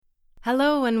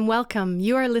Hello and welcome.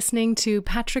 You are listening to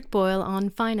Patrick Boyle on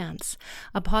Finance,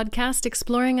 a podcast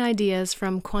exploring ideas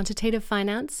from quantitative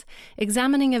finance,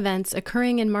 examining events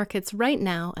occurring in markets right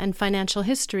now and financial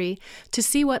history to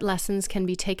see what lessons can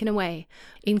be taken away,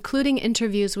 including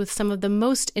interviews with some of the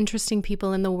most interesting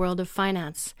people in the world of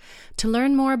finance. To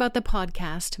learn more about the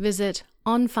podcast, visit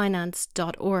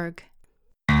onfinance.org.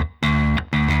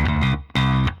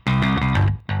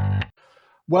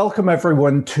 Welcome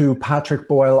everyone to Patrick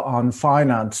Boyle on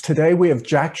Finance. Today we have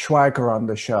Jack Schwager on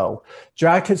the show.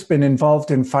 Jack has been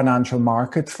involved in financial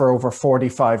markets for over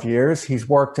 45 years. He's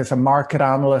worked as a market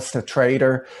analyst, a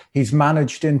trader. He's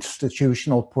managed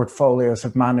institutional portfolios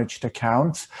of managed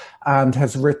accounts and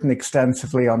has written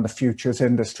extensively on the futures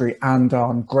industry and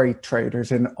on great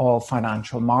traders in all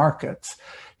financial markets.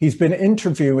 He's been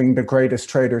interviewing the greatest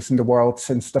traders in the world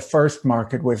since the first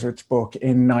Market Wizards book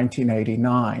in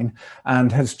 1989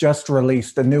 and has just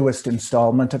released the newest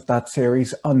installment of that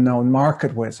series, Unknown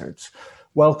Market Wizards.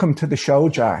 Welcome to the show,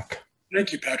 Jack.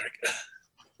 Thank you, Patrick.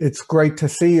 It's great to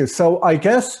see you. So I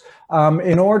guess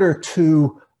in order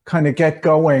to kind of get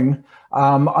going,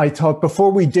 I thought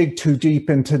before we dig too deep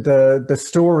into the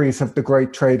stories of the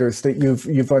great traders that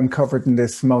you've uncovered in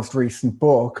this most recent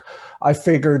book, I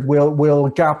figured we'll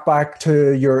gap back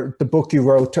to the book you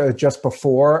wrote just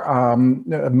before,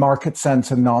 Market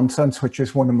Sense and Nonsense, which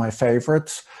is one of my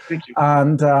favorites. Thank you.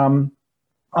 And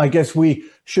I guess we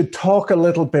should talk a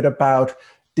little bit about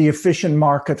the efficient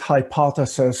market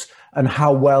hypothesis and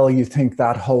how well you think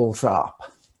that holds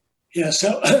up. Yeah,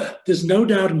 so there's no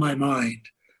doubt in my mind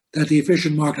that the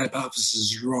efficient market hypothesis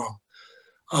is wrong.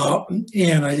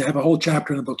 And I have a whole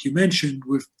chapter in the book you mentioned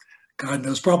with, God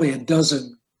knows, probably a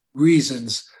dozen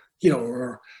reasons,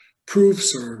 or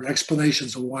proofs or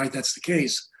explanations of why that's the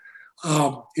case.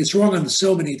 It's wrong on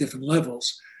so many different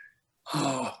levels.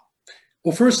 Well,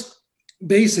 first,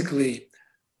 basically,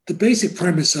 the basic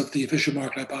premise of the efficient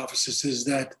market hypothesis is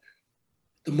that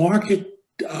the market,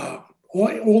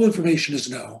 all information is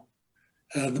known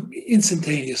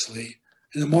instantaneously,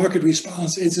 and the market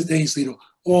responds instantaneously to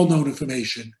all known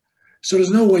information. So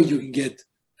there's no way you can get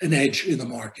an edge in the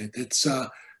market. It's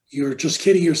you're just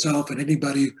kidding yourself, and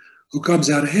anybody who comes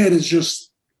out ahead is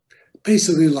just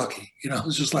basically lucky.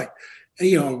 It's just like,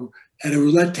 at a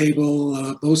roulette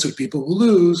table, most of the people will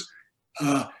lose.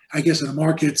 I guess in the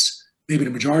markets, maybe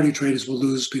the majority of traders will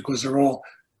lose because they're all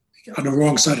on the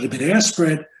wrong side of the bid-ask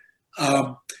spread.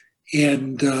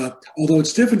 And although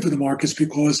it's different for the markets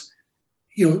because,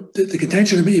 the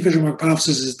contention of the efficient market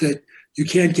hypothesis is that you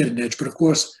can't get an edge, but of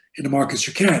course in the markets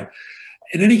you can.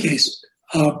 In any case,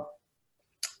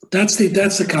 that's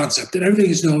the concept, that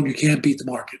everything is known, you can't beat the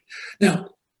market. Now,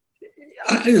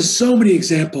 there's so many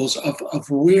examples of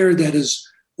where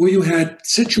you had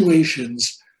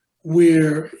situations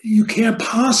where you can't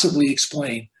possibly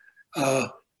explain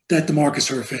that the markets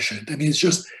are efficient. I mean, it's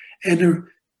just, and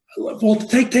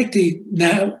take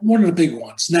one of the big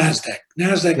ones, NASDAQ.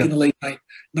 NASDAQ in the late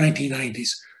 1990s.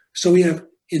 So we have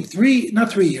in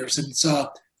not 3 years, and it's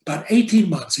about 18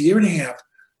 months, a year and a half,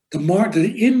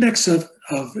 the index of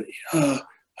the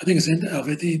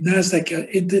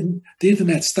NASDAQ, the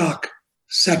internet stock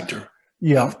sector.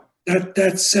 Yeah.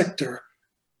 That sector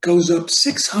goes up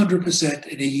 600%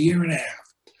 in a year and a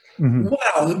half. Mm-hmm.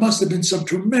 Wow, there must have been some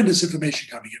tremendous information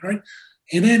coming in, right?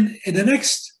 And then in the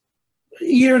next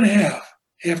year and a half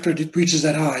after it reaches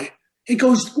that high, it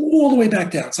goes all the way back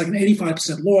down. It's like an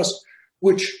 85% loss,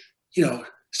 which,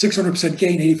 600%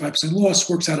 gain, 85% loss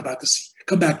works out about this,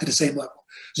 come back to the same level.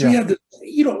 So you have the,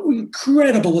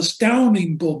 incredible,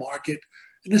 astounding bull market,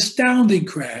 an astounding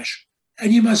crash.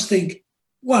 And you must think,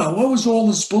 wow, what was all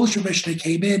this bullish information that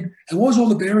came in? And what was all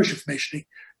the bearish information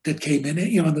that came in,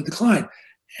 on the decline?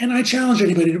 And I challenge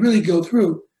anybody to really go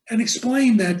through and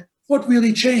explain that what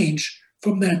really changed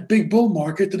from that big bull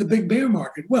market to the big bear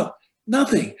market. Well,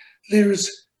 nothing. There was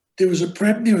a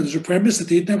premise that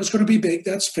the internet was going to be big.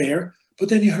 That's fair. But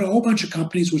then you had a whole bunch of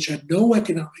companies which had no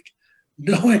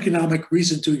economic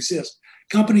reason to exist.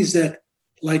 Companies that,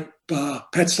 like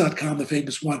Pets.com, the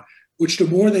famous one, which the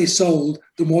more they sold,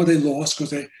 the more they lost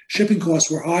because their shipping costs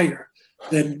were higher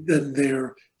than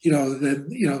their,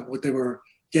 what they were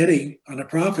getting on a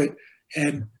profit.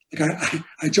 And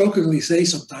I jokingly say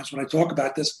sometimes when I talk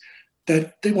about this,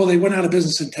 that they went out of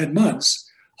business in 10 months,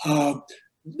 and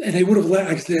they would have,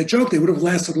 I joke, they would have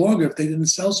lasted longer if they didn't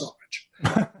sell so much.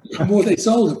 The more they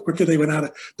sold, the quicker they went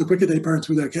out, the quicker they burned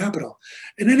through their capital.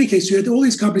 In any case, you had all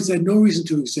these companies that had no reason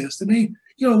to exist, and they,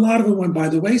 a lot of them went by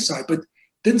the wayside, but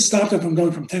didn't stop them from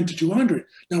going from 10 to 200.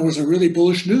 Now, was it really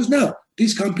bullish news? No,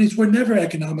 these companies were never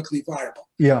economically viable.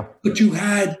 Yeah. But you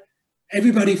had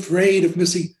everybody afraid of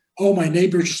missing oh, my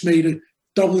neighbor just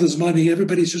doubled his money.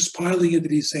 Everybody's just piling into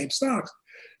these same stocks.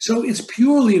 So it's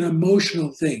purely an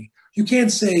emotional thing. You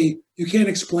can't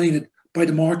explain it by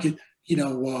the market,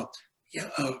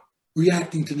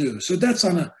 reacting to news. So that's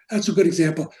a good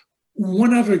example.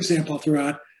 One other example I'll throw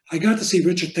out, I got to see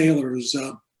Richard Thaler, who's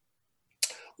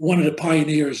one of the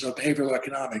pioneers of behavioral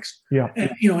economics. Yeah.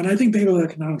 And I think behavioral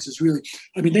economics is really,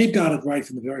 they've got it right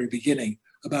from the very beginning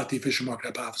about the efficient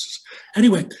market hypothesis.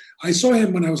 Anyway, I saw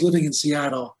him when I was living in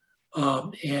Seattle,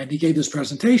 and he gave this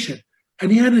presentation.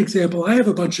 And he had an example. I have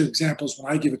a bunch of examples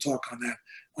when I give a talk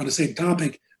on the same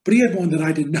topic, but he had one that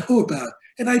I didn't know about,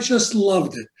 and I just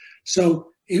loved it. So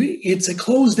it's a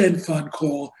closed-end fund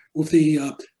call with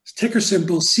the ticker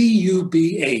symbol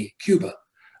CUBA, Cuba.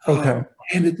 Okay.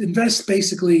 And it invests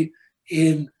basically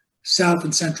in South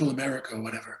and Central America or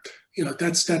whatever.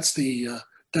 That's the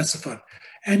fund.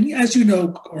 And as you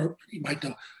know, or you might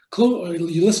know, or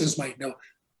your listeners might know,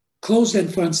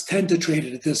 closed-end funds tend to trade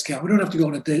at a discount. We don't have to go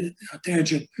on a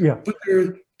tangent, but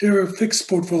they're a fixed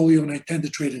portfolio and they tend to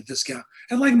trade at a discount.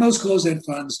 And like most closed-end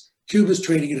funds, Cuba's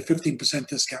trading at a 15%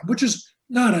 discount, which is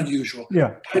not unusual.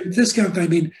 Yeah. And discount,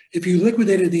 if you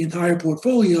liquidated the entire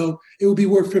portfolio, it would be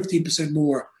worth 15%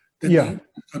 more than the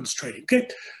fund's trading. Okay.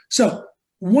 So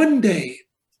one day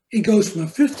it goes from a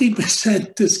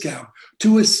 15% discount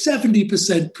to a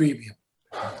 70% premium.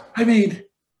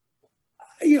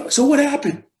 So what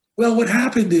happened? Well, what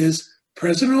happened is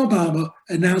President Obama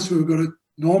announced we were going to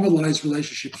normalize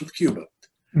relationships with Cuba.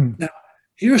 Now,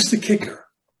 here's the kicker.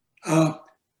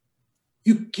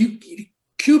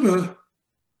 Cuba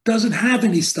doesn't have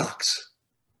any stocks.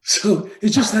 So it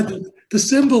just had the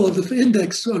symbol of the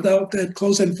index of that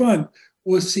closed-end fund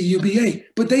was CUBA.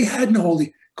 But they had no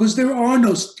holding because there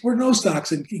were no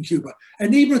stocks in Cuba.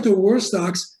 And even if there were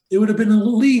stocks, it would have been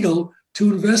illegal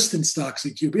to invest in stocks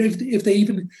in Cuba if they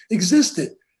even existed.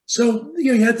 So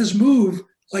you had this move,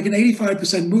 like an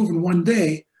 85% move in one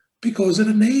day because of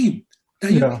the name.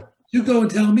 Now you go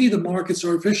and tell me the markets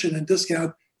are efficient and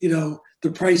discount,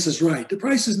 the price is right. The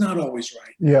price is not always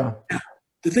right. Yeah. Now,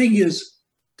 the thing is,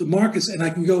 the markets, and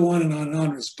I can go on and on and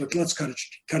on, but let's cut it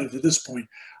to this point.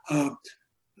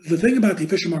 The thing about the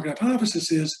efficient market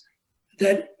hypothesis is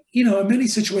that, in many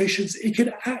situations,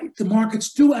 the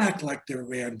markets do act like they're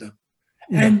random.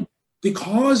 Yeah. And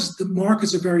because the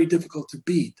markets are very difficult to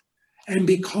beat, and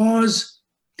because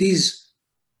these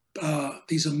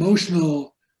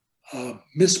emotional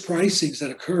mispricings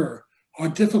that occur are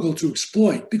difficult to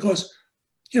exploit, because,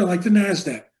 like the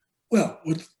NASDAQ,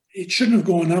 it shouldn't have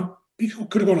gone up. It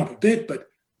could have gone up a bit, but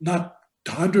not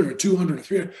 100 or 200 or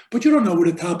 300. But you don't know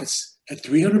where the top is at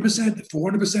 300%, at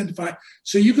 400%, at 5%.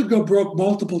 So you could go broke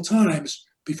multiple times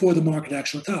before the market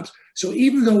actually tops. So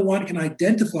even though one can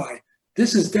identify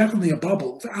this is definitely a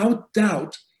bubble, without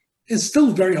doubt, it's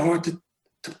still very hard to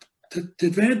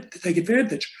take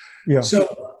advantage. Yeah.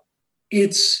 So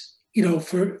it's,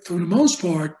 for the most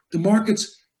part, the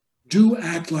markets do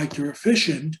act like they're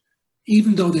efficient,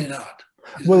 even though they're not.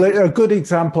 Well, a good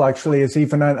example actually is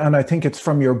even, and I think it's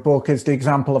from your book, is the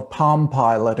example of Palm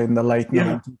Pilot in the late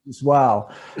 90s as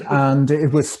well. And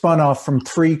it was spun off from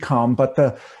 3Com, but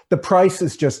the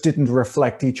prices just didn't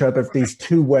reflect each other. These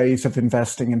two ways of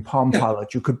investing in Palm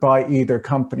Pilot. You could buy either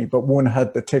company, but one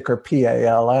had the ticker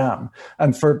PALM.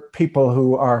 And for people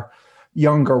who are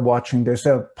younger watching this,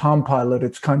 Palm Pilot,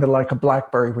 it's kind of like a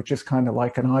BlackBerry, which is kind of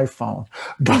like an iPhone.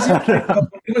 But,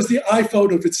 it was the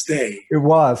iPhone of its day. It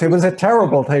was a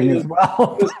terrible thing as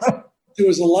well. There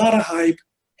was a lot of hype,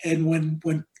 and when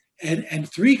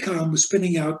 3Com was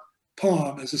spinning out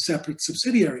Palm as a separate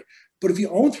subsidiary. But if you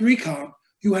own 3Com,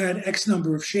 you had X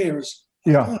number of shares.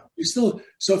 Yeah. So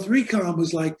 3Com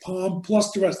was like Palm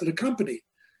plus the rest of the company.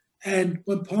 And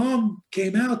when Palm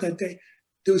came out that day,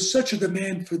 there was such a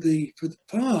demand for the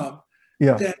Palm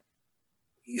that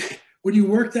when you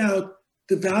worked out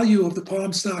the value of the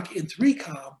Palm stock in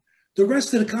 3Com, the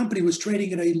rest of the company was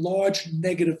trading at a large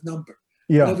negative number.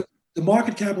 Yeah. The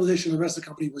market capitalization of the rest of the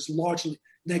company was largely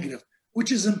negative,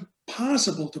 which is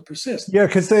impossible to persist. Yeah,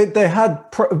 because they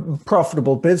had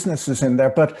profitable businesses in there.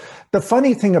 But the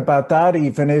funny thing about that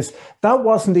even is that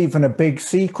wasn't even a big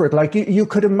secret. Like you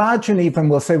could imagine even,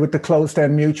 we'll say with the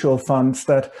closed-end mutual funds,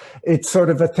 that it's sort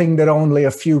of a thing that only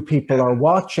a few people are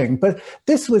watching. But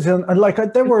this was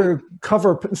there were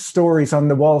cover stories on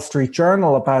the Wall Street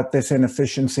Journal about this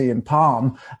inefficiency in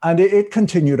Palm, and it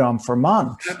continued on for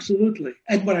months. Absolutely.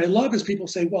 And what I love is people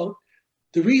say, well,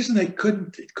 the reason they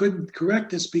couldn't correct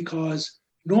this because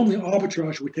normally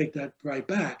arbitrage would take that right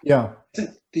back. Yeah.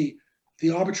 The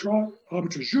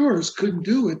arbitrageurs couldn't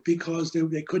do it because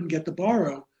they couldn't get the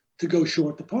borrow to go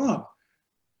short the Palm.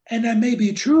 And that may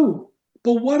be true,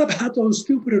 But what about those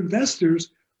stupid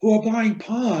investors who are buying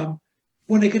Palm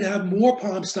when they could have more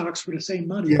Palm stocks for the same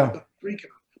money? Yeah.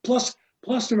 Plus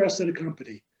the rest of the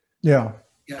company. Yeah.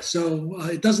 Yeah, so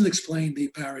it doesn't explain the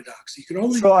paradox. You can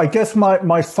only. So I guess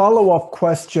my follow-up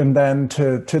question then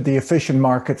to the efficient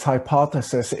markets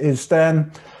hypothesis is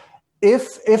then,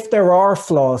 if there are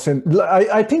flaws in,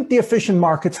 I think the efficient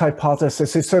markets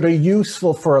hypothesis is sort of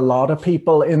useful for a lot of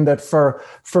people in that for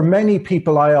many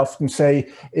people, I often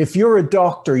say, if you're a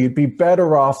doctor, you'd be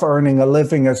better off earning a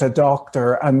living as a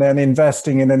doctor and then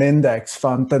investing in an index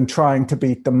fund than trying to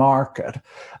beat the market.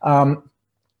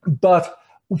 But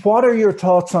what are your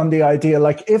thoughts on the idea,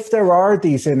 like if there are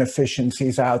these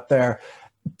inefficiencies out there,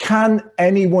 can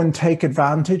anyone take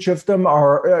advantage of them?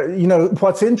 Or,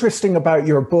 what's interesting about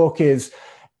your book is,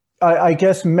 I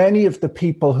guess many of the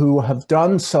people who have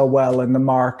done so well in the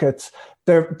markets,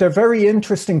 they're very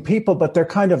interesting people, but they're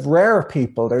kind of rare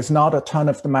people. There's not a ton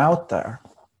of them out there.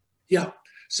 Yeah.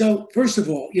 So first of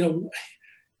all,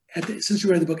 since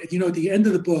you read the book, at the end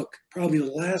of the book, probably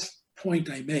the last point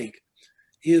I make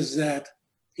is that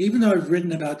even though I've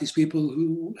written about these people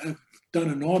who have done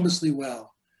enormously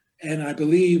well, and I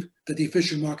believe that the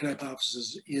efficient market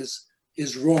hypothesis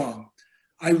is wrong,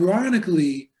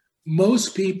 ironically,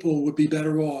 most people would be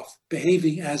better off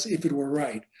behaving as if it were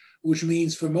right, which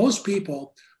means for most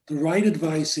people, the right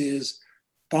advice is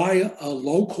buy a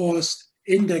low-cost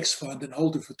index fund and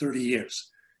hold it for 30 years.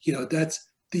 That's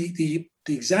the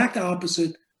exact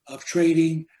opposite of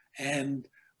trading and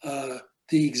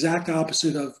the exact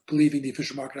opposite of believing the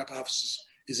efficient market hypothesis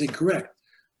is incorrect.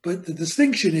 But the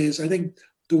distinction is, I think,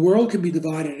 the world can be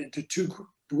divided into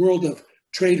the world of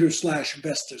traders /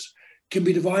 investors can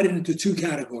be divided into two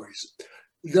categories.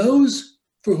 Those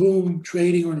for whom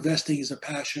trading or investing is a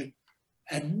passion,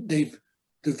 and they've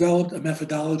developed a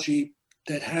methodology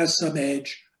that has some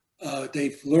edge,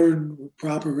 they've learned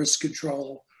proper risk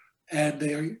control, and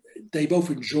they both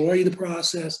enjoy the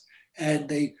process and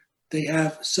they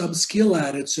have some skill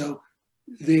at it, so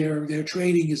their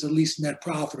trading is at least net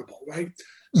profitable, right?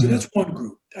 So that's one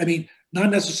group. I mean, not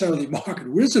necessarily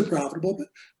market wizard profitable,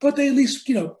 but they at least,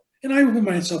 and I put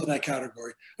myself in that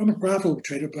category. I'm a profitable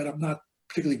trader, but I'm not a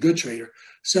particularly good trader.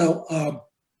 So,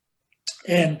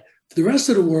 and the rest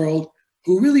of the world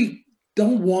who really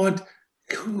don't want,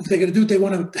 if they're going to do what they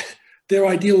want to, their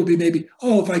ideal would be maybe,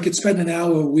 if I could spend an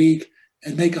hour a week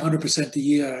and make 100% a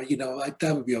year,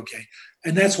 that would be okay.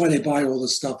 And that's why they buy all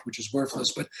this stuff, which is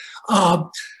worthless. But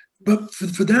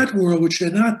for that world, which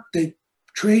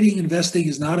trading, investing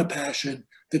is not a passion.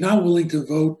 They're not willing to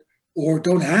devote or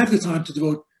don't have the time to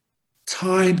devote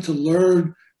time to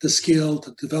learn the skill,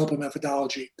 to develop a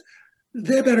methodology.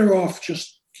 They're better off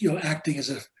just, acting as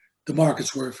if the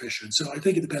markets were efficient. So I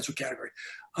think it depends what category.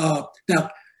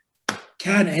 Now,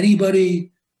 can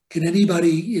anybody, turn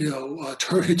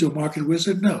into a market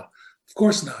wizard? No, of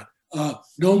course not.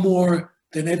 No more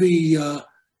than every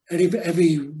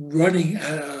running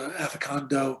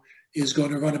afficionado is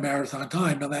going to run a marathon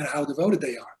time, no matter how devoted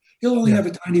they are. You'll only have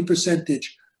a tiny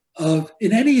percentage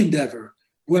in any endeavor,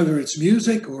 whether it's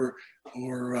music or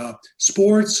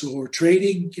sports or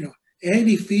trading,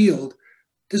 any field,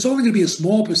 there's only going to be a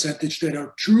small percentage that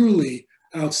are truly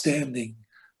outstanding.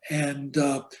 And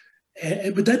but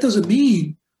that doesn't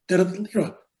mean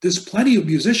that, there's plenty of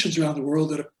musicians around the world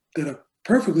that are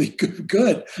perfectly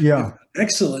good,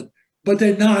 excellent, but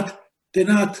they're not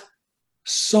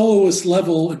soloist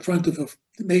level in front of a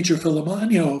major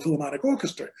philharmonic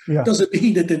orchestra. Doesn't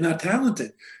mean that they're not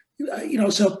talented.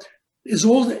 So there's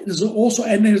also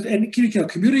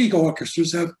community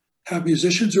orchestras have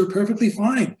musicians who are perfectly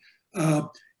fine.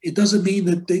 It doesn't mean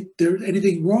that they're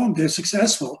anything wrong. They're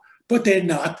successful, but they're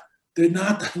not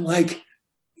like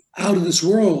out of this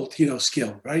world,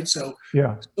 skill, right? So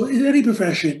in any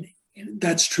profession,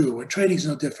 that's true, and trading is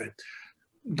no different.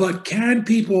 But can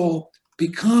people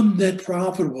become net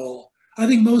profitable? I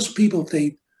think most people,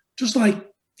 they just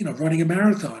like running a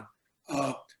marathon.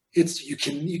 You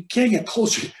can't get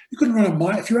closer. You couldn't run a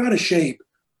mile if you're out of shape.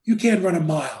 You can't run a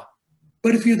mile.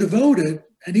 But if you're devoted,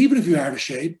 and even if you're out of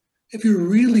shape, if you're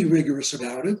really rigorous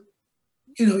about it,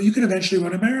 you can eventually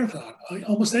run a marathon.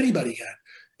 Almost anybody can.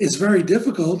 It's very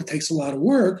difficult. It takes a lot of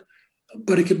work,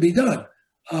 but it can be done.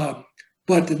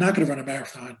 But they're not going to run a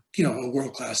marathon, a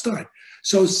world-class time.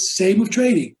 So same with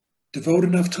trading. Devote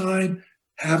enough time,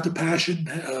 have the passion,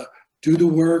 do the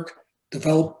work,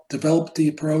 develop the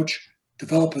approach,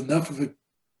 develop enough of a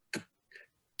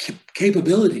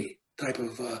capability type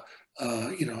of,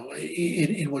 in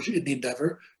the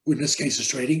endeavor, in this case is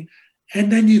trading.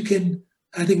 And then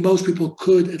I think most people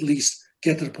could at least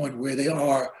get to the point where they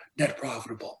are net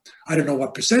profitable. I don't know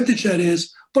what percentage that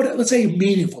is, but let's say a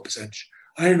meaningful percentage.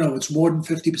 I don't know, it's more than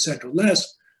 50% or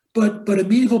less, but a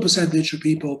meaningful percentage of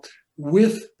people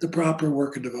with the proper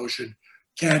work and devotion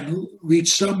can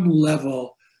reach some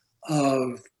level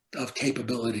of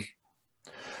capability.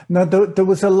 Now, there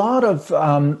was a lot of,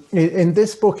 in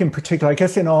this book in particular, I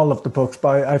guess in all of the books,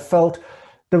 but I felt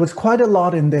there was quite a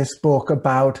lot in this book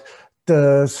about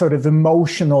the sort of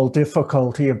emotional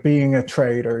difficulty of being a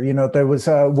trader. You know, there was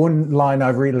one line I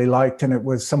really liked, and it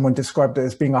was someone described it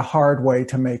as being a hard way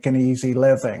to make an easy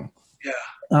living. Yeah.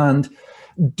 And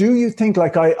do you think,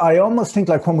 like, I almost think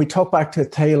like when we talk back to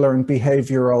Taylor and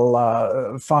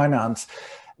behavioral finance,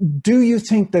 do you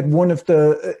think that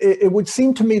it would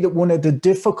seem to me that one of the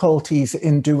difficulties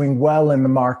in doing well in the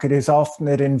market is often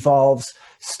it involves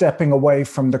stepping away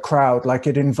from the crowd, like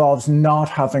it involves not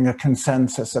having a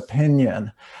consensus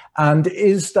opinion. And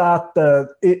is there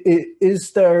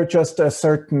just a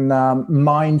certain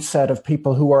mindset of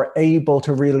people who are able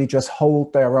to really just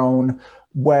hold their own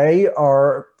way,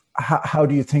 or how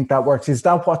do you think that works? Is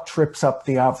that what trips up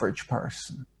the average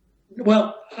person?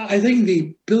 Well, I think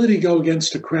the ability to go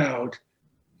against a crowd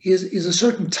is a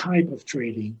certain type of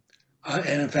trading.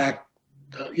 And in fact,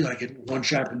 like in one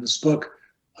chapter in this book,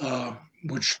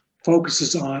 which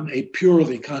focuses on a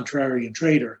purely contrarian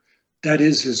trader, that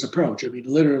is his approach. I mean,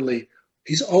 literally,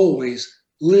 he's always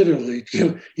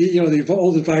the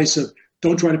old advice of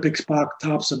don't try to pick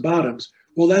tops and bottoms.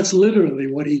 Well, that's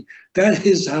literally that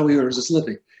is how he earns his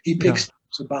living. He picks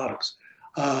tops and bottoms.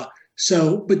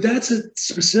 But that's a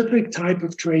specific type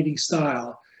of trading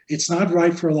style. It's not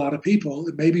right for a lot of people.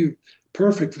 It may be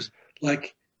perfect.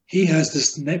 Like he has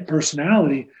this net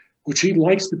personality, which he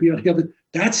likes to be on the other.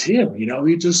 That's him,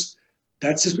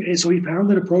 that's his. So he found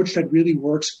an approach that really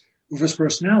works with his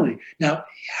personality. Now,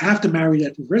 you have to marry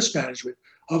that with risk management.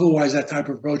 Otherwise, that type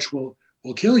of approach will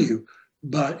kill you.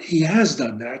 But he has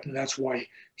done that, and that's why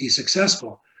he's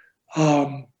successful.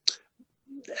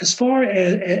 As far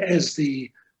as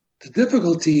the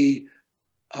difficulty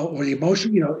or the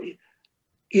emotion,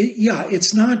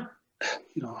 it's not,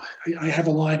 I have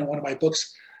a line in one of my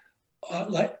books,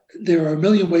 like there are a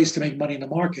million ways to make money in the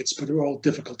markets, but they're all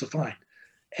difficult to find.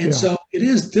 And so it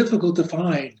is difficult to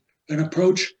find an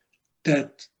approach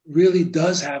that really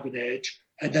does have an edge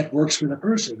and that works for the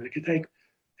person. It could take,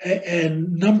 and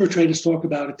a number of traders talk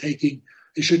about it taking,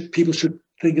 people should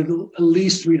think of at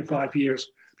least 3 to 5 years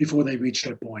before they reach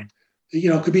that point.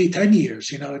 It could be 10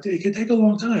 years, it could take a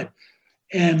long time.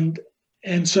 And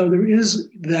so there is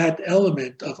that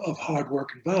element of hard work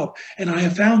involved. And I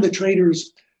have found that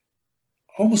traders,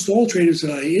 almost all traders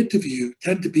that I interview,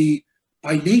 tend to be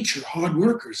by nature hard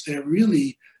workers. They're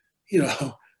really, you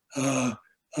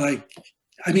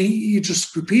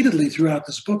just repeatedly throughout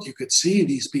this book, you could see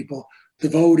these people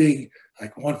devoting,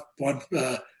 like one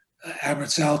Amrit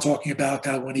Sal talking about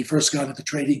how when he first got into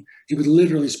trading, he would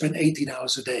literally spend 18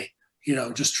 hours a day,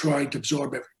 just trying to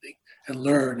absorb everything and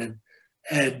learn.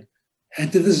 And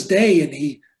to this day, and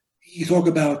you talk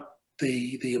about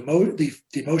the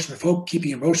emotion of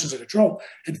keeping emotions under control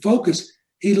and focus.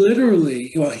 He literally,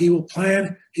 he will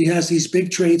plan. He has these big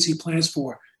trades he plans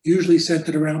for, usually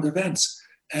centered around events,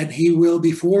 and he will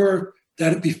before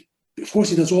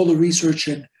he does all the research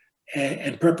and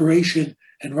preparation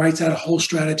and writes out a whole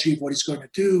strategy of what he's going to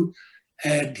do,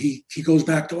 and he goes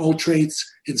back to old trades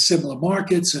in similar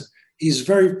markets, and he's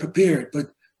very prepared.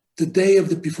 But the day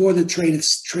before the trade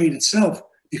itself,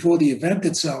 before the event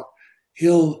itself,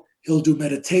 he'll do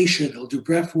meditation, he'll do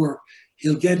breath work,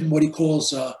 he'll get in what he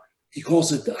calls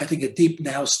it, I think, a deep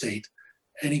now state.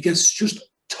 And he gets just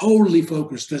totally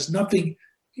focused. There's nothing,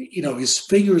 his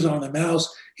fingers on the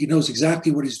mouse. He knows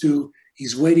exactly what he's doing.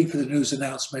 He's waiting for the news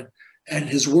announcement, and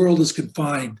his world is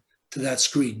confined to that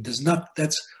screen. That's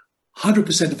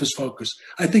 100% of his focus.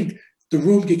 I think the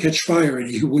room could catch fire and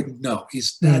he wouldn't know.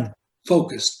 He's that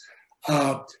focused.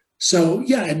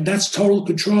 And that's total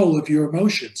control of your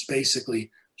emotions, basically.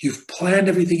 You've planned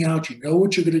everything out. You know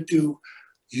what you're going to do.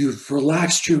 You've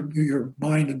relaxed your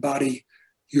mind and body.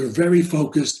 You're very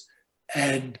focused.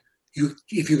 And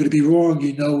if you're going to be wrong,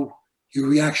 your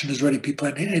reaction is ready to be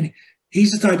planned. And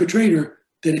he's the type of trader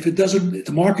that if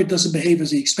the market doesn't behave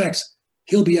as he expects,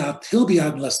 he'll be out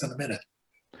in less than a minute.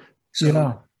 So,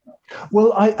 yeah.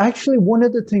 Well, one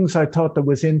of the things I thought that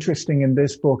was interesting in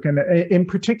this book, and in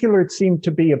particular, it seemed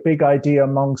to be a big idea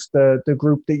amongst the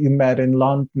group that you met in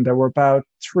London. There were about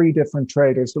 3 different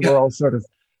traders that were all sort of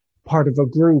part of a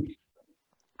group.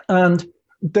 And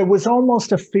there was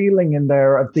almost a feeling in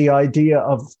there of the idea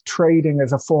of trading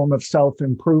as a form of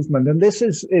self-improvement. And this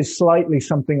is slightly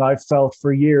something I've felt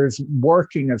for years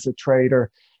working as a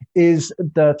trader, is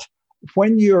that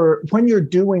when you're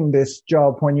doing this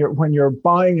job, when you're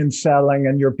buying and selling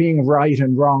and you're being right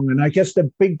and wrong, and I guess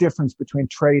the big difference between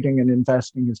trading and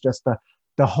investing is just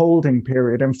the holding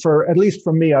period. And for at least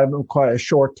for me, I'm quite a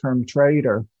short-term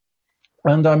trader,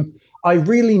 and I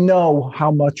really know how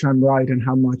much I'm right and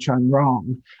how much I'm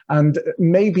wrong. And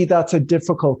maybe that's a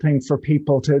difficult thing for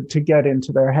people to get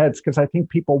into their heads, because I think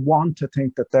people want to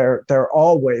think that they're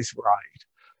always right.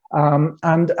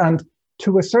 And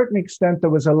to a certain extent,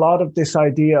 there was a lot of this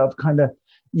idea of kind of,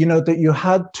 that you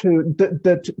had to,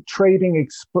 that trading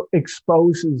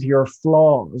exposes your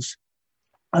flaws.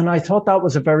 And I thought that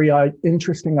was a very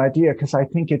interesting idea, because I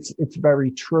think it's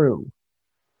very true.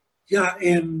 Yeah,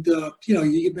 and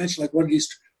you mentioned like one of these.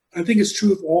 I think it's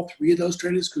true of all three of those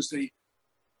traders, because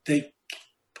they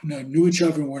knew each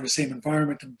other and were in the same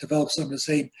environment and developed some of the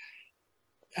same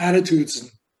attitudes and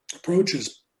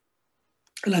approaches.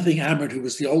 And I think Ahmed, who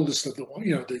was the oldest of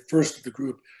the first of the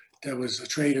group that was a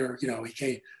trader, he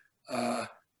came.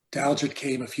 Dalgett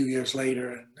came a few years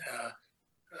later, and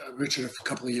Richard a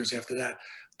couple of years after that.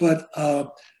 But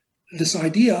this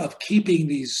idea of keeping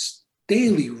these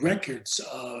daily records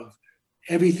of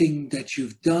everything that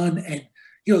you've done, and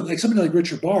like somebody like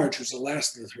Richard Barge, who's the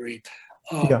last of the three.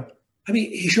 I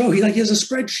mean, he has a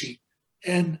spreadsheet,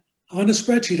 and on the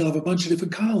spreadsheet he'll have a bunch of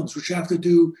different columns which have to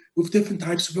do with different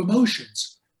types of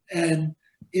emotions. And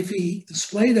if he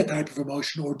displayed that type of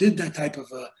emotion or did that type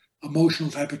of emotional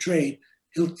type of trade,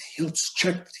 he'll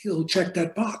check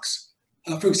that box.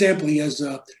 For example, he has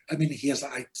like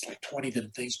 20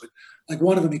 different things, but like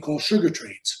one of them he calls sugar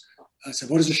trades. I said,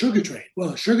 what is a sugar trade? Well,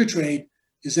 a sugar trade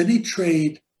is any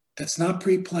trade that's not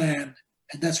pre-planned,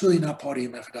 and that's really not part of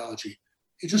your methodology.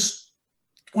 You just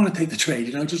want to take the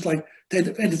trade, just like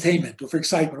entertainment or for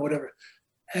excitement or whatever.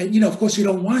 And, of course, you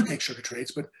don't want to take sugar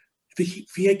trades, but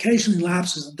if he occasionally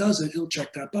lapses and does it, he'll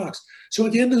check that box. So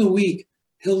at the end of the week,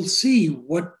 he'll see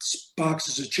what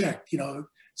boxes are checked.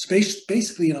 It's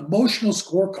basically an emotional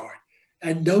scorecard.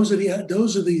 And those are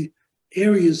the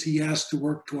areas he has to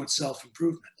work towards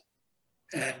self-improvement.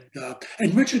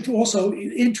 And Richard also,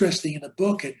 interesting in the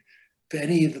book, and for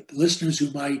any of the listeners who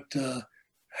might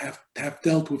have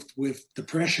dealt with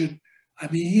depression, I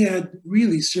mean, he had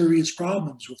really serious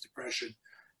problems with depression.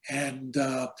 And,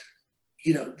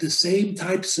 the same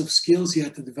types of skills he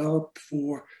had to develop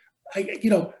for,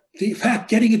 the fact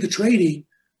getting into trading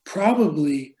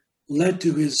probably led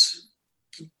to his,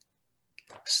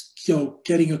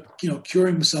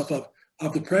 curing himself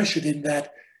of depression, in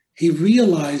that he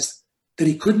realized that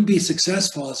he couldn't be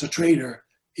successful as a trader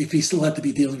if he still had to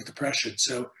be dealing with depression.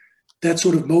 So that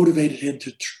sort of motivated him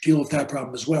to deal with that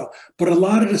problem as well. But a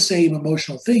lot of the same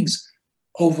emotional things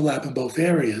overlap in both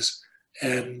areas.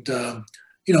 And,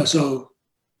 so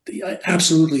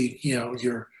absolutely,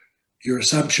 your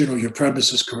assumption or your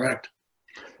premise is correct.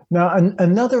 Now,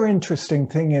 another interesting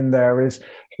thing in there is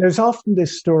there's often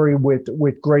this story with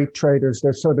great traders.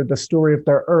 There's sort of the story of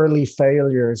their early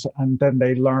failures, and then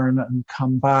they learn and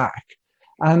come back.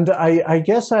 And I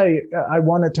guess I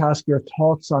wanted to ask your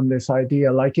thoughts on this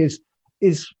idea. Like, is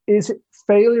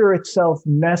failure itself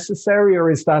necessary, or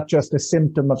is that just a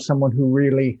symptom of someone who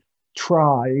really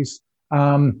tries?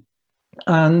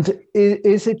 And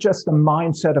is it just a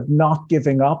mindset of not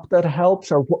giving up that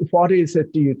helps, or what is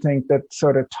it, do you think, that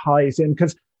sort of ties in?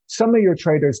 Because some of your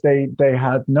traders, they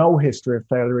had no history of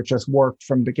failure. It just worked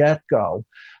from the get-go.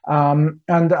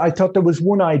 And I thought there was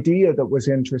one idea that was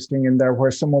interesting in there,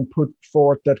 where someone put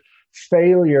forth that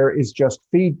failure is just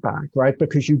feedback, right?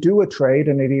 Because you do a trade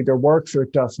and it either works or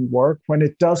it doesn't work. When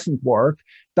it doesn't work,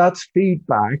 that's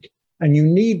feedback. And you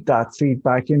need that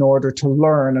feedback in order to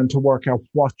learn and to work out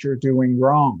what you're doing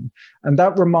wrong. And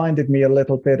that reminded me a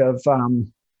little bit of,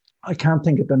 I can't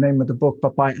think of the name of the book,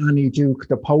 but by Annie Duke,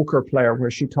 the poker player, where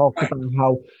she talked about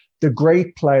how the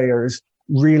great players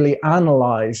really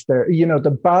analyze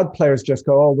the bad players just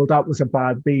go, oh, well, that was a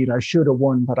bad beat. I should have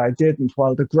won, but I didn't.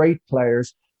 While the great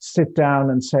players sit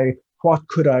down and say, what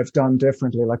could I have done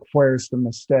differently? Like, where's the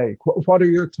mistake? What are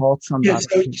your thoughts on that?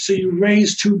 So you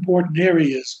raised two important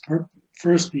areas.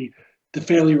 First, the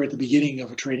failure at the beginning of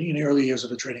in the early years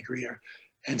of a trading career,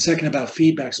 and second, about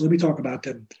feedback. So let me talk about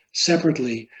them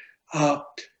separately.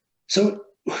 So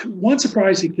one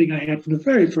surprising thing I had from the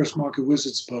very first Market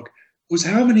Wizards book was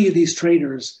how many of these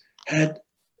traders had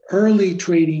early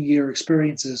trading year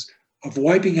experiences of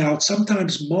wiping out,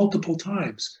 sometimes multiple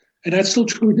times. And that's still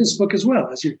true in this book as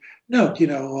well, as you note.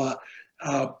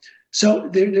 So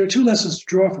there are two lessons to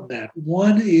draw from that.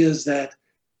 One is that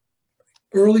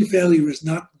early failure is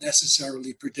not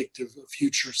necessarily predictive of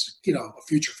future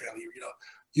failure.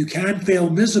 You can fail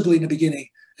miserably in the beginning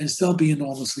and still be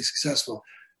enormously successful.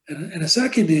 And a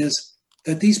second is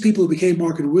that these people who became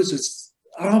market wizards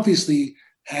obviously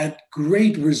had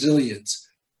great resilience,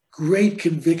 great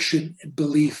conviction and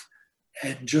belief,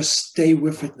 and just stay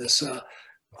with itness.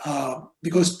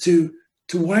 Because the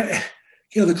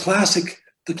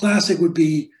classic would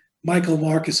be Michael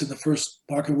Marcus in the first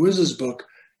Market Wizards book,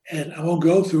 and I won't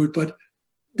go through it, but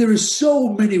there are so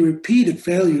many repeated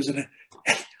failures, and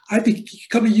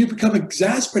you become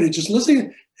exasperated just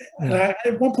listening. And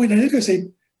at one point, I think I say,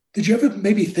 "Did you ever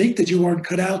maybe think that you weren't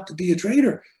cut out to be a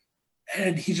trader?"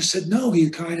 And he just said, "No."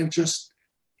 He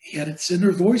had its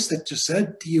inner voice that just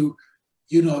said to you,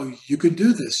 you could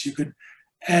do this. You could,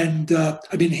 and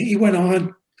he went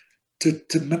on to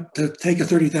take a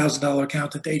 $30,000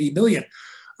 account at $80 million.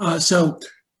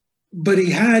 But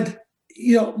he had,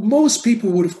 most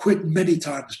people would have quit many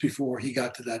times before he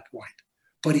got to that point.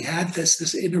 But he had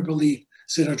this inner belief,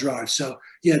 this inner drive. So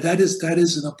yeah, that is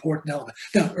an important element.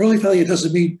 Now, early failure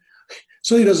doesn't mean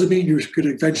you're going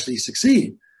to eventually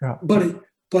succeed. Yeah.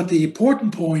 But the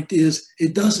important point is,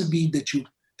 it doesn't mean that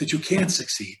you can't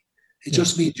succeed. It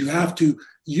just means you have to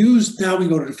use. Now we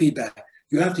go to the feedback.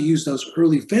 You have to use those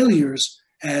early failures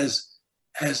as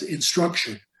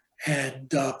instruction. And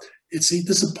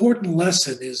this important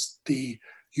lesson is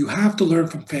you have to learn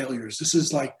from failures. This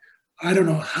is like, I don't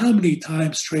know how many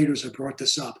times traders have brought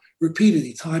this up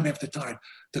repeatedly, time after time.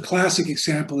 The classic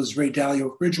example is Ray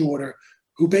Dalio of Bridgewater,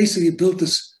 who basically built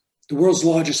the world's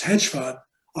largest hedge fund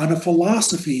on a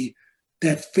philosophy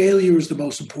that failure is the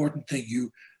most important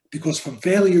thing. Because from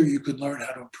failure, you can learn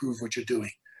how to improve what you're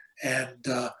doing. And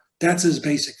that's his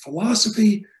basic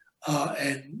philosophy.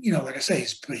 Like I say,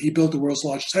 he built the world's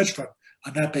largest hedge fund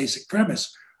on that basic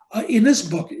premise. In this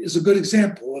book is a good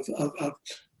example of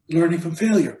learning from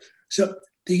failure. So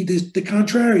the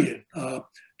contrarian,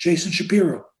 Jason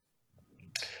Shapiro,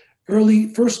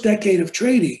 first decade of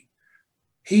trading,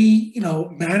 he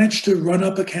managed to run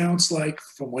up accounts like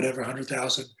from whatever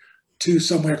 100,000 to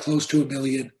somewhere close to 1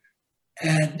 million.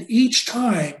 And each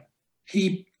time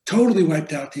he totally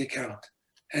wiped out the account.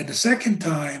 And the second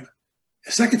time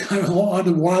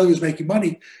on, while he was making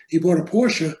money, he bought a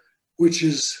Porsche, which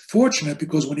is fortunate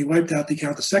because when he wiped out the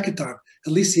account the second time,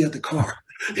 at least he had the car.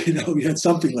 He had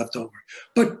something left over.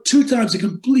 But 2 times it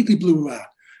completely blew out.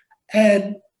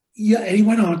 And he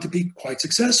went on to be quite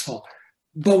successful.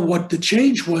 But what the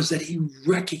change was that he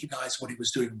recognized what he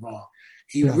was doing wrong.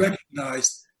 He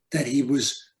recognized that he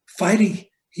was fighting.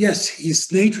 Yes,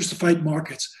 his nature is to fight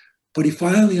markets, but he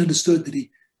finally understood that he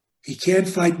can't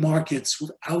fight markets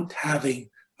without having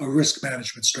a risk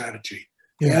management strategy.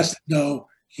 He has to know,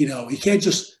 he can't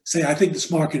just say, "I think this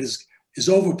market is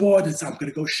overbought, I'm going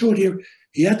to go short here."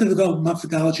 He had to develop a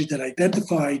methodology that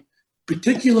identified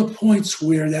particular points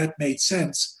where that made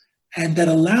sense and that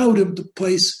allowed him to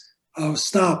place a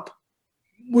stop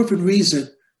within reason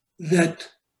that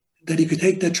he could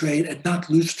take that trade and not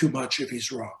lose too much if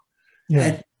he's wrong. Yeah.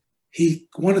 And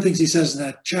one of the things he says in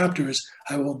that chapter is,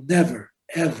 "I will never,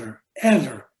 ever,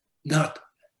 ever not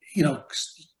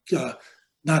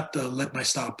let my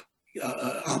stop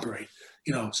operate."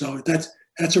 So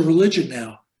that's a religion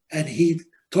now. And he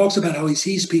talks about how he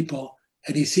sees people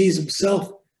and he sees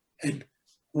himself and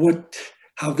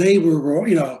how they were wrong,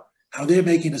 how they're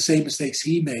making the same mistakes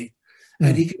he made. Mm-hmm.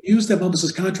 And he can use them almost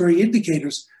as contrary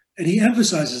indicators. And he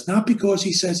emphasizes, not because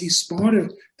he says he's smarter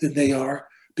than they are,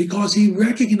 because he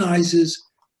recognizes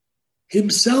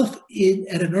himself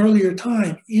at an earlier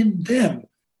time in them.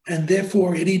 And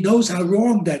therefore, he knows how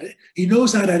wrong he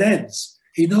knows how that ends.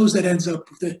 He knows that ends up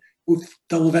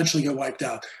they'll eventually get wiped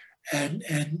out. And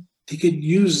he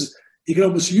can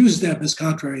almost use them as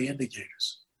contrary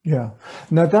indicators. Yeah.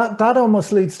 Now that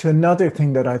almost leads to another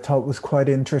thing that I thought was quite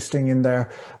interesting in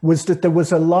there, was that there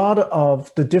was a lot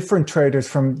of the different traders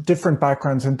from different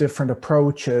backgrounds and different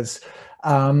approaches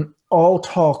all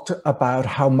talked about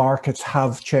how markets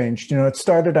have changed. It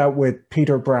started out with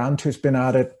Peter Brandt, who's been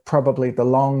at it probably the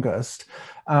longest.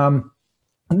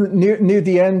 Near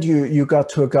the end, you got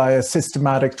to a guy, a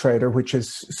systematic trader, which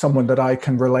is someone that I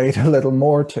can relate a little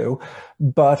more to.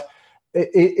 But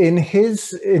in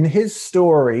his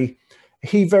story,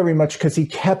 he very much, because he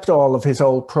kept all of his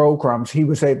old programs, he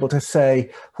was able to say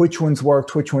which ones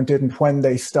worked, which one didn't, when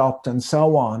they stopped, and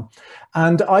so on.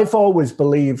 And I've always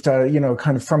believed,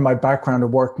 kind of from my background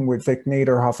of working with Vic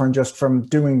Niederhofer and just from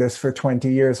doing this for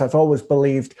 20 years, I've always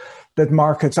believed that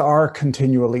markets are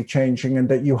continually changing and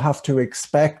that you have to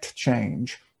expect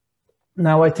change.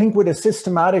 Now, I think with a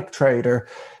systematic trader,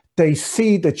 they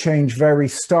see the change very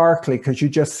starkly because you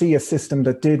just see a system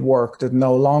that did work that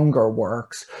no longer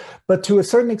works. But to a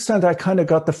certain extent, I kind of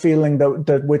got the feeling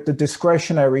that with the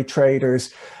discretionary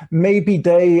traders, maybe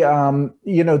they,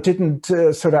 didn't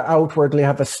sort of outwardly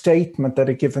have a statement that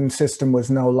a given system was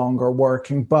no longer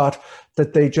working, but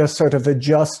that they just sort of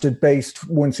adjusted based,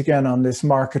 once again, on this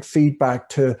market feedback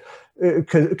to,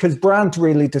 because Brandt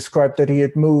really described that he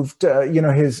had moved,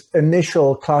 his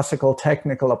initial classical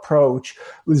technical approach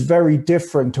was very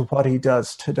different to what he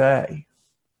does today.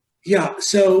 Yeah,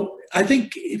 so I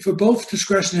think for both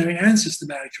discretionary and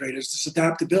systematic traders, this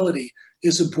adaptability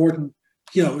is important,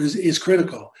 is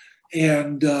critical.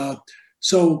 And like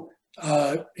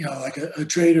a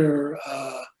trader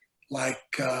like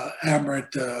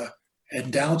Amrit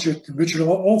and Dalgett and Richard,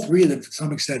 all three of them to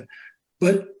some extent,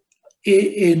 but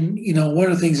one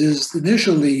of the things is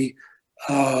initially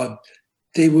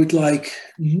they would like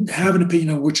have an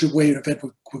opinion on which way an event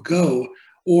would go,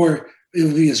 or it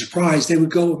would be a surprise. They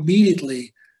would go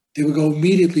immediately. They would go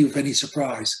immediately with any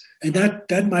surprise, and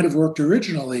that might have worked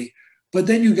originally. But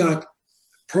then you got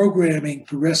programming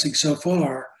progressing so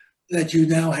far that you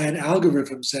now had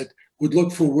algorithms that would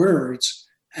look for words,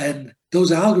 and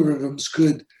those algorithms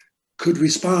could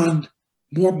respond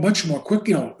much more quick,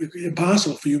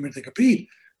 impossible for human to compete.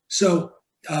 So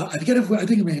I think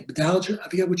it may be Dalgett, I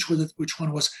forget which one it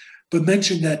was, but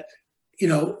mentioned that,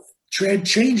 Trent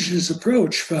changed his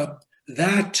approach from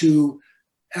that to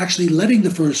actually letting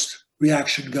the first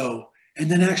reaction go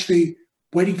and then actually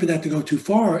waiting for that to go too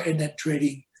far and then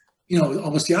trading,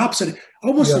 almost the opposite,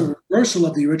 almost a reversal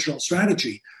of the original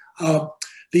strategy.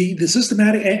 The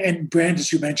systematic, and Brandt,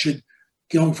 as you mentioned,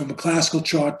 going from a classical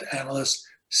chart analyst,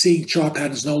 seeing chart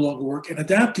patterns no longer work and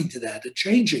adapting to that and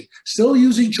changing, still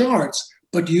using charts,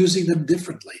 but using them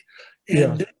differently.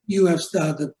 And then you have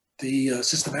the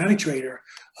systematic trader,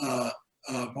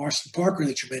 Marston Parker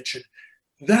that you mentioned.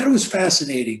 That was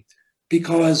fascinating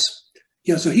because,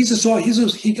 so he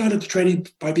got into trading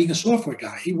by being a software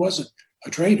guy. He wasn't a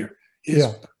trader.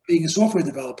 It's being a software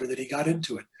developer that he got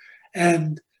into it.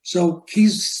 And so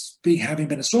having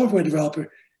been a software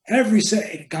developer,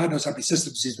 God knows how many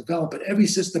systems he's developed, but every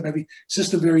system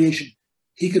variation,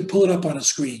 he could pull it up on a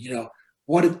screen.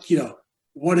 What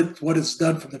it's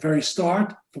done from the very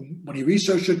start, from when he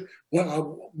researched it,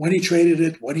 when he traded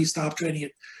it, when he stopped trading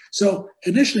it. So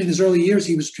initially in his early years,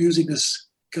 he was using this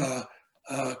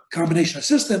combination of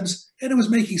systems, and it was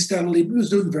making steadily. It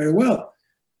was doing very well,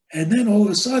 and then all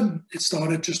of a sudden, it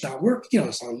started just not working.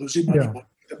 It started losing money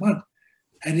month,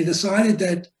 and he decided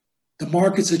that the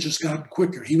markets had just gotten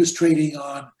quicker. He was trading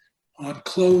on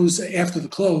close after the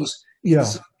close.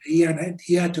 He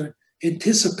had to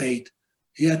anticipate.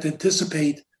 He had to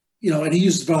anticipate, and he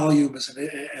used volume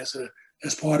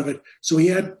as part of it. So he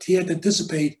had to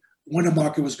anticipate when a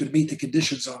market was going to meet the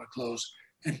conditions on a close,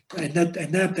 and that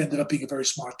ended up being a very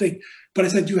smart thing. But I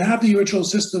said, you have the original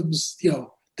systems,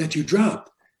 that you dropped,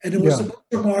 and it was a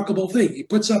remarkable thing. He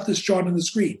puts up this chart on the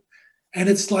screen, and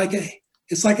it's like a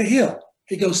hill.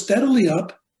 It goes steadily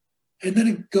up, and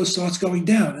then it starts going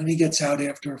down, and he gets out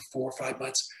after 4 or 5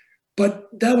 months. But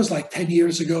that was like 10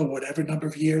 years ago, whatever number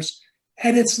of years,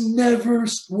 and it's never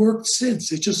worked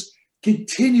since. It just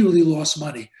continually lost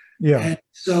money. And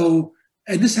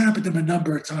this happened to him a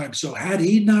number of times. So had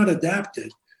he not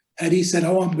adapted, had he said,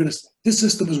 this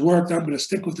system has worked, I'm going to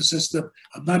stick with the system,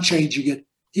 I'm not changing it,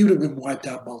 he would have been wiped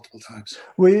out multiple times.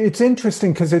 Well, it's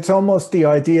interesting because it's almost the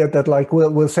idea that, like,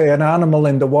 we'll say an animal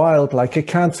in the wild, like it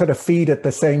can't sort of feed at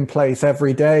the same place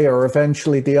every day, or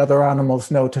eventually the other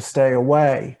animals know to stay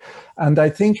away. And I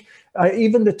think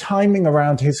even the timing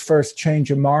around his first change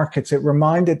in markets, it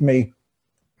reminded me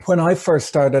when I first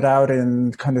started out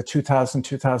in kind of 2000,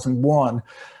 2001,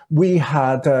 we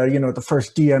had, the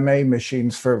first DMA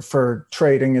machines for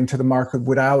trading into the market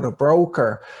without a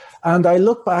broker. And I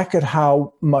look back at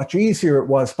how much easier it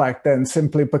was back then,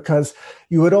 simply because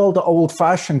you had all the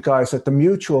old-fashioned guys at the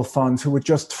mutual funds who would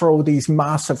just throw these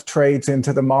massive trades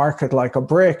into the market like a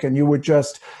brick. And you would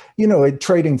just, in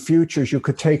trading futures, you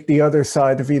could take the other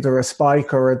side of either a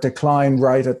spike or a decline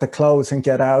right at the close and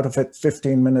get out of it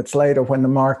 15 minutes later when the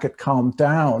market calmed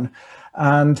down.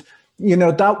 And,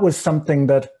 that was something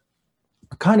that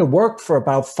kind of worked for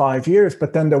about 5 years,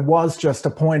 but then there was just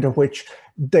a point at which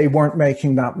they weren't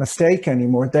making that mistake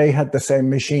anymore. They had the same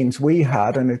machines we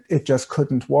had, and it just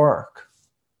couldn't work.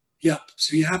 Yeah,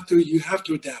 so you have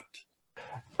to adapt.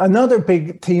 Another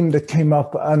big theme that came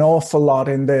up an awful lot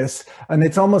in this, and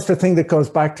it's almost a thing that goes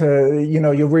back to,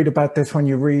 you read about this when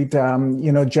you read,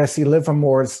 Jesse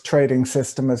Livermore's trading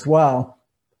system as well.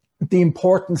 The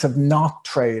importance of not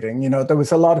trading. There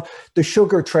was a lot of the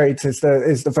sugar trades is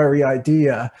the very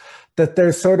idea. that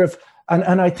there's sort of,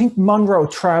 and I think Monroe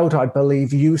Trout, I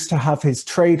believe, used to have his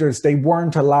traders, they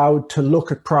weren't allowed to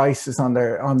look at prices on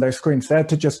their screens. They had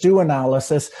to just do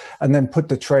analysis and then put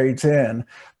the trades in.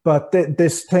 But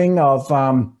this thing of,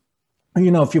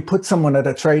 if you put someone at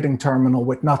a trading terminal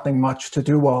with nothing much to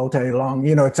do all day long,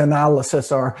 it's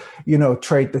analysis or,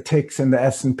 trade the ticks in the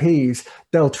S&Ps,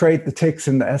 they'll trade the ticks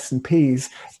in the S&Ps,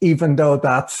 even though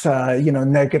that's,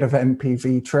 negative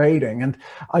NPV trading. And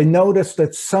I noticed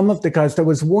that some of the guys, there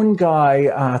was one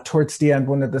guy towards the end,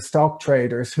 one of the stock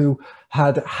traders who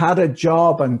had a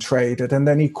job and traded, and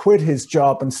then he quit his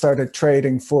job and started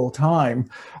trading full time.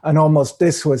 And almost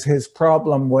this was his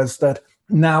problem, was that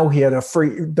now he had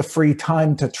the free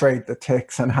time to trade the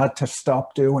ticks and had to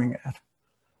stop doing it.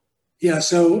 Yeah,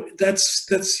 so that's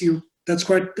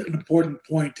quite an important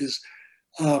point. Is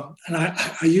and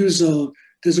I use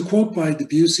there's a quote by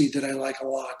Debussy that I like a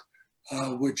lot,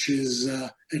 which is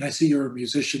and I see you're a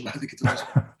musician by the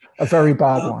guitar. A very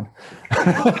bad one.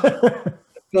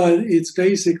 But it's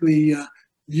basically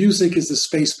music is the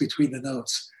space between the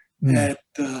notes, and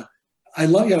I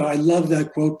love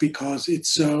that quote because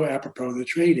it's so apropos to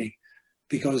trading,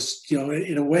 because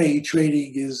in a way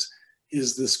trading is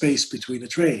the space between the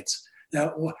trades.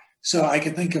 Now, so I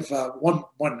can think of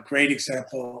one great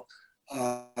example.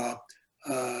 There's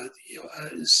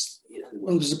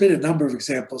been a number of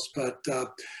examples, but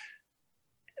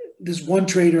there's one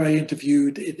trader I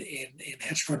interviewed in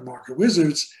Hedge Fund Market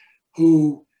Wizards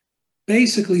who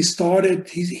basically started.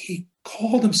 He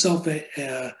called himself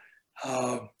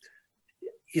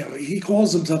he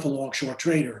calls himself a long short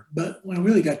trader, but when I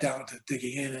really got down to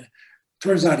digging in, it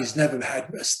turns out he's never had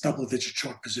a double-digit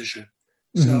short position.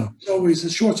 So it's always,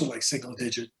 his shorts are like single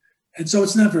digit. And so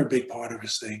it's never a big part of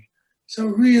his thing. So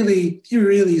really,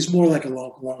 he's more like a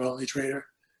long-only trader.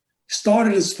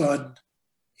 Started his fund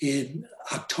in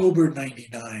October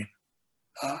 99.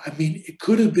 It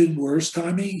could have been worse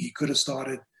timing. He could have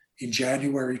started in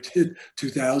January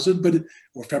 2000,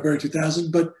 or February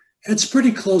 2000, but it's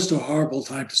pretty close to a horrible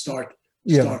time to start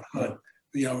fund.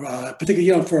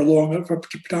 Particularly for a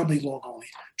predominantly long only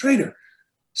trader.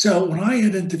 So when I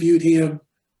had interviewed him,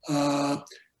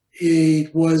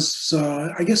 it was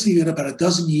I guess he had about a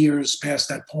dozen years past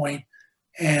that point,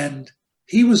 and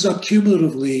he was up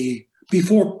cumulatively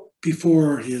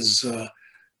before his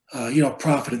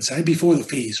profit and before the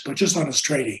fees, but just on his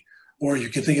trading, or you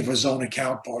can think of his own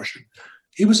account portion.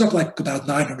 He was up like about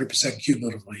 900%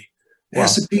 cumulatively. Wow.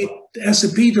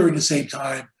 S&P during the same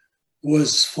time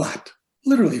was flat,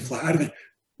 literally flat,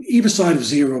 either side of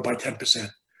zero by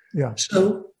 10%. Yeah.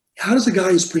 So how does a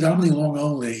guy who's predominantly long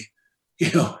only,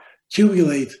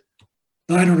 accumulate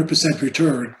 900%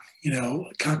 return,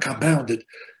 compounded,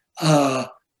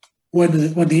 when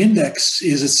the index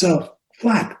is itself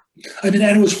flat? And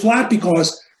it was flat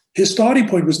because his starting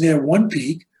point was near one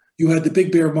peak. You had the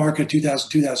big bear market in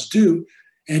 2002,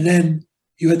 and then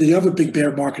you had the other big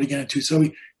bear market again in 2002. So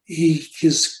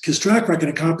his track record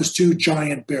encompassed two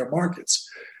giant bear markets.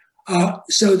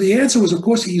 So the answer was, of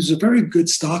course, he was a very good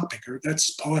stock picker.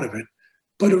 That's part of it.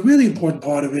 But a really important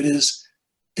part of it is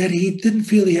that he didn't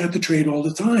feel he had to trade all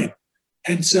the time.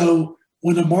 And so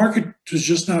when the market was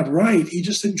just not right, he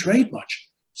just didn't trade much.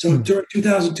 So during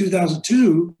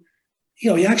 2002,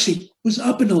 he actually was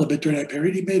up a little bit during that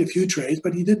period. He made a few trades,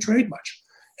 but he didn't trade much.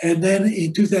 And then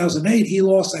in 2008, he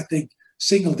lost, I think,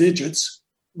 single digits.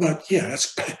 But yeah,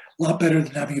 that's a lot better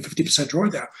than having a 50%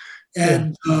 drawdown.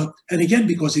 And again,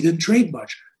 because he didn't trade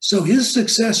much. So his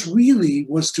success really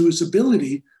was to his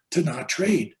ability to not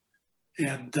trade.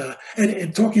 And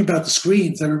talking about the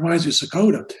screens, that reminds me of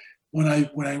Sakota. When I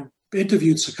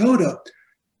interviewed Sakota,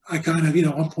 I kind of,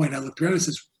 at one point I looked around and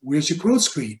said, "Where's your quote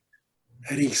screen?"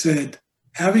 And he said,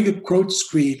 "Having a quote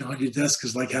screen on your desk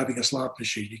is like having a slot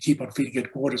machine. You keep on feeding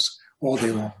it quarters all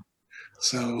day long."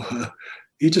 So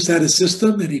he just had a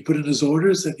system, and he put in his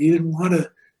orders, and he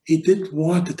didn't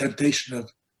want the temptation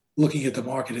of looking at the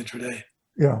market intraday.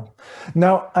 Yeah.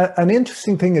 Now, an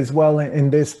interesting thing as well in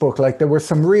this book, like there were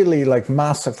some really like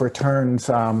massive returns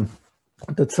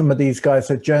that some of these guys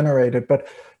had generated, but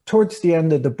towards the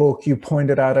end of the book, you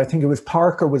pointed out, I think it was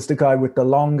Parker was the guy with the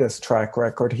longest track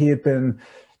record. He had been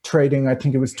trading, I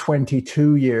think it was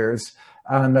 22 years.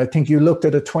 And I think you looked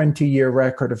at a 20-year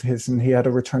record of his, and he had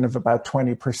a return of about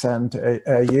 20%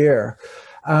 a year.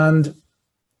 And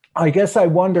I guess I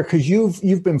wonder, because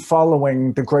you've been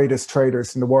following the greatest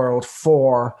traders in the world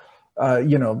for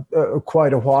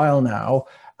quite a while now.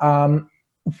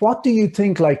 What do you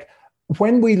think? Like,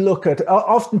 when we look at,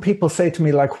 often people say to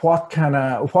me, like, what can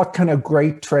a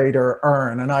great trader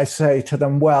earn? And I say to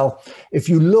them, well, if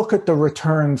you look at the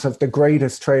returns of the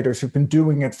greatest traders who've been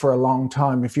doing it for a long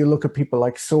time, if you look at people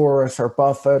like Soros or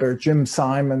Buffett or Jim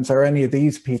Simons or any of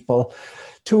these people,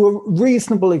 to a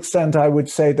reasonable extent, I would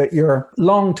say that your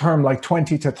long-term, like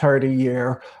 20 to 30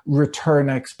 year return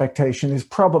expectation is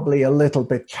probably a little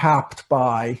bit capped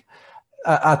by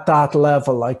at that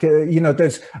level. Like,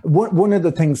 there's one of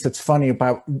the things that's funny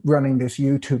about running this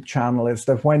YouTube channel is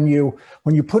that when you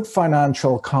put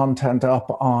financial content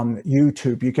up on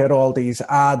YouTube, you get all these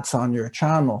ads on your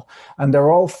channel, and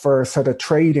they're all for sort of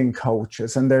trading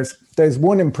coaches. And there's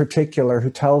one in particular who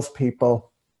tells people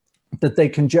that they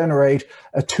can generate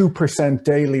a 2%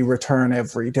 daily return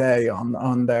every day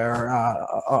on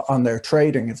their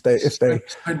trading if they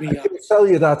I can sell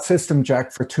you that system,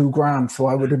 Jack, for $2,000. So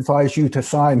I would advise you to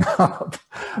sign up.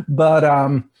 But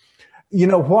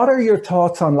what are your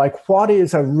thoughts on, like, what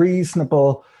is a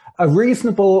reasonable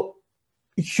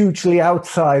hugely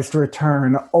outsized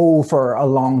return over a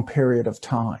long period of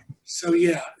time? So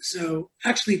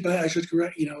actually, but I should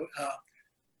correct,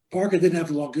 Parker didn't have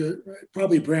the longest,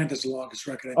 probably Brand has the longest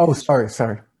record.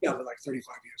 Sorry. Yeah, but like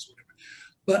 35 years or whatever.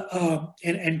 But,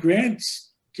 and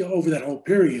Grant's over that whole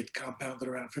period compounded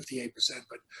around 58%.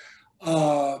 But,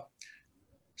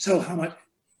 so how much?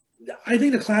 I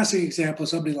think the classic example is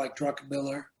somebody like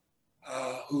Druckenmiller,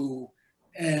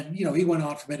 he went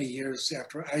on for many years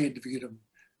after I interviewed him.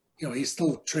 He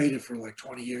still traded for like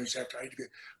 20 years after I interviewed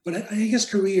him. But I think his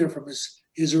career from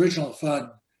his original fund,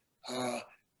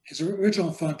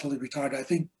 till he retired, I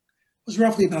think, was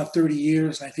roughly about 30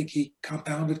 years. I think he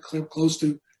compounded close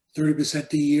to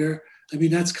 30% a year. I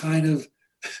mean, that's kind of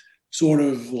sort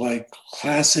of like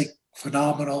classic,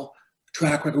 phenomenal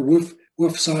track record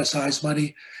with size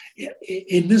money.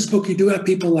 In this book, you do have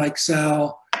people like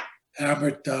Sal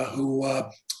Amert, who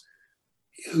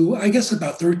I guess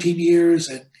about 13 years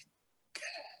and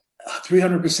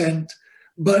 300%,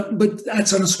 but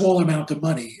that's on a small amount of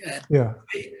money.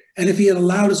 And if he had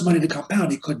allowed his money to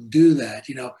compound, he couldn't do that.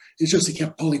 It's just he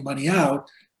kept pulling money out,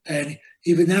 and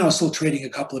even now still trading a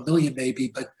couple of million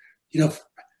maybe. But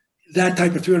that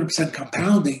type of 300%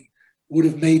 compounding would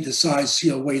have made the size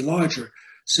way larger.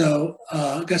 So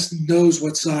Gus knows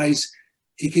what size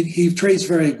he trades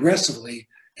very aggressively,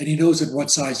 and he knows at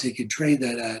what size he can trade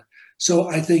that at. So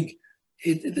I think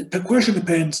the question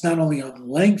depends not only on the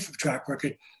length of track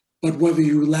record, but whether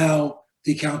you allow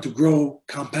the account to grow,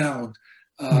 compound.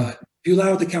 If you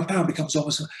allow it to compound, it becomes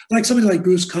almost like somebody like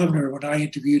Bruce Kovner. When I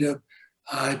interviewed him,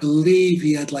 I believe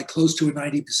he had like close to a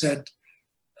 90%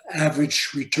 average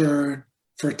return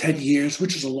for 10 years,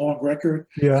 which is a long record.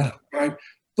 Yeah. Right.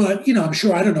 But, I'm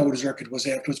sure, I don't know what his record was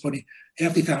afterwards, but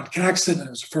after he found Caxton and it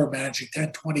was a firm managing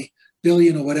 10, 20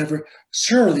 billion or whatever,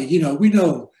 surely, we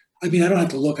know, I mean, I don't have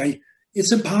to look.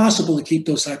 It's impossible to keep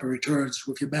those type of returns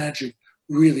if you're managing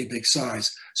really big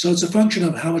size. So it's a function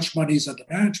of how much money is under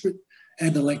management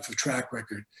and the length of track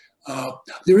record.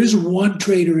 There is one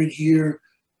trader in here,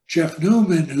 Jeff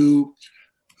Newman, who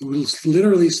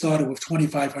literally started with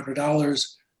 $2,500,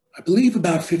 I believe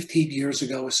about 15 years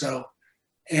ago or so.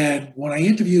 And when I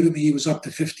interviewed him, he was up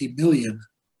to 50 million.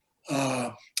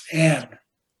 And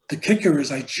the kicker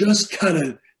is I just kind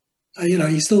of,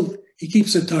 he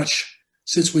keeps in touch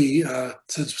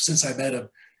since I met him.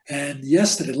 And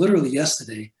literally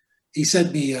yesterday, he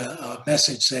sent me a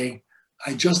message saying,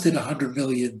 I just did 100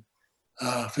 million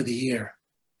for the year.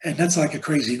 And that's like a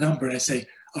crazy number. And I say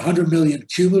 100 million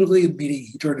cumulatively, meaning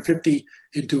he turned 50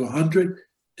 into 100.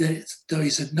 He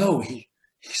said, no,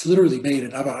 he's literally made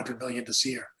another 100 million this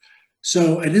year.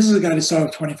 So, and this is a guy that started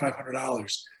with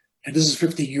 $2,500. And this is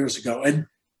 15 years ago. And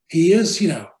he is,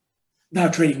 now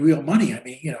trading real money. I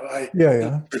mean,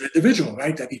 an individual,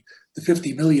 right? I mean, the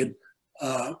 50 million,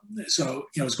 it's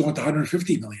going to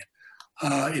 150 million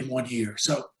in 1 year.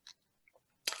 So,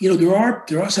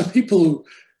 there are some people who,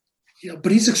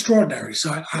 but he's extraordinary.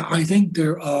 So I think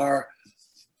there are,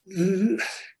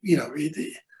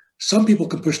 some people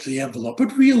can push to the envelope,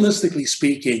 but realistically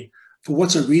speaking, for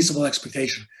what's a reasonable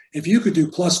expectation, if you could do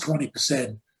plus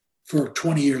 20% for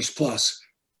 20 years plus,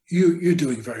 you're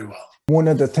doing very well. One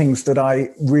of the things that I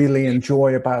really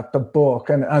enjoy about the book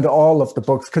and all of the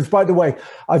books, because by the way,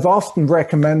 I've often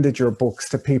recommended your books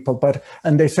to people,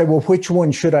 and they say, well, which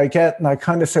one should I get? And I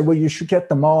kind of say, well, you should get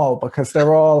them all because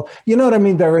they're all, you know what I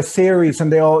mean? They're a series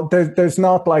and there's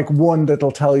not like one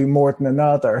that'll tell you more than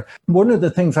another. One of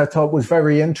the things I thought was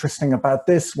very interesting about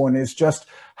this one is just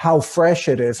how fresh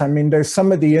it is. I mean, there's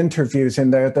some of the interviews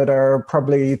in there that are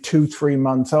probably 2-3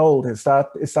 months old. Is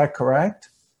that correct?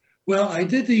 Well, I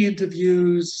did the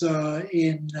interviews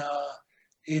in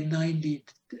in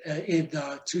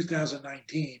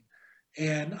 2019,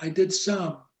 and I did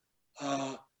some.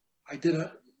 I did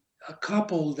a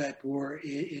couple that were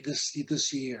in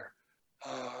this year.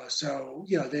 So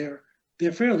yeah, they're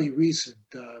fairly recent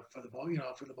for the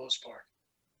most part.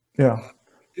 Yeah.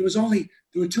 There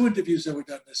were two interviews that were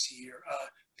done this year.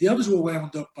 The others were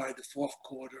wound up by the fourth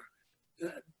quarter,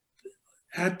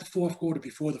 at the fourth quarter,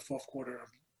 before the fourth quarter of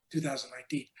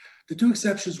 2019. The two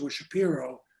exceptions were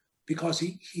Shapiro, because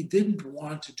he didn't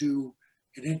want to do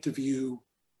an interview.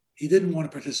 He didn't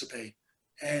want to participate.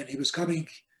 And he was coming,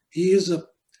 he is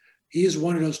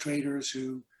one of those traders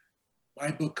who,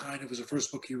 my book kind of was the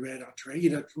first book he read on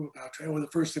trade, about trade, or the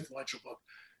first influential book.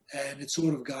 And it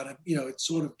sort of got him, it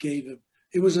sort of gave him,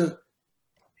 it was an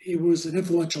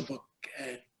influential book,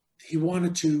 and he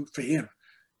wanted to, for him,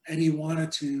 and he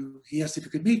asked if he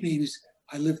could meet me.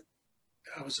 I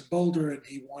was in Boulder, and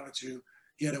he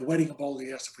had a wedding in Boulder.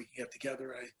 He asked if we could get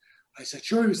together. I said,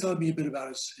 sure. He was telling me a bit about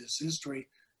his history.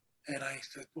 And I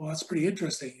said, well, that's pretty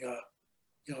interesting.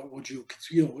 Would you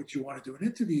want to do an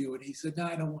interview? And he said,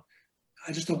 no,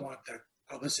 I just don't want that.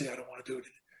 Let's say I don't want to do it.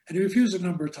 And he refused a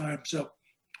number of times. So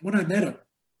when I met him,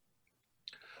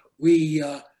 we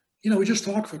just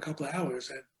talked for a couple of hours,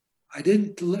 and I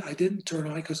didn't turn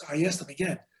on, because I asked him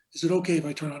again, is it okay if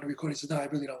I turn on the recording? He said, no, I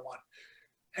really don't want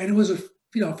it. And it was a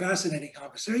fascinating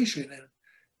conversation.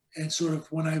 And sort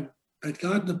of when I had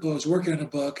gotten the book, I was working on the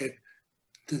book, and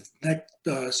the next,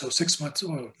 so 6 months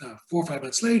or 4 or 5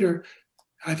 months later,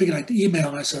 I figured I'd email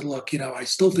him. I said, look, I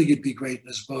still think you'd be great in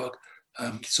this book.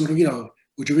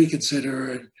 Would you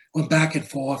reconsider? And went back and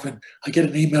forth. And I get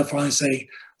an email finally saying,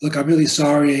 look, I'm really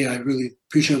sorry. I really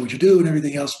appreciate what you do and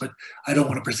everything else, but I don't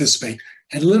want to participate.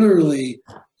 And literally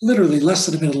less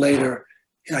than a minute later,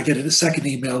 I get a second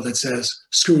email that says,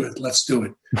 screw it, let's do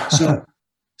it.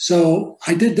 So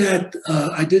I did that.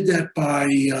 I did that by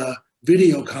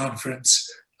video conference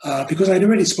because I'd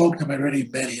already spoken to him. I'd already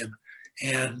met him.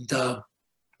 And, so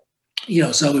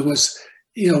it was,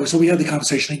 so we had the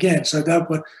conversation again. So that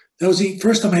was the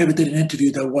first time I ever did an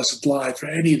interview that wasn't live for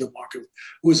any of the market,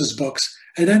 was his books.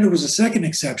 And then there was a second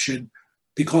exception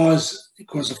because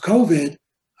of COVID,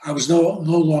 I was no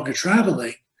longer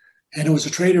traveling. And it was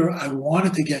a trader I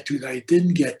wanted to get to that I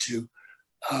didn't get to.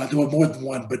 There were more than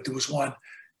one, but there was one.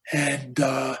 And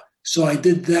so I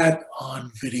did that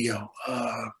on video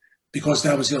because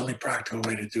that was the only practical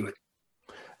way to do it.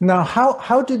 Now,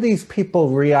 how do these people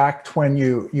react when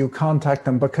you contact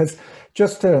them? Because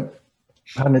just to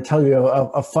kind of tell you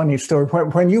a funny story,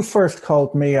 when you first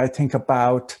called me, I think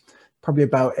probably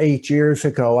about 8 years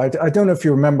ago, I don't know if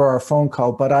you remember our phone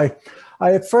call, but I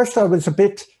at first I was a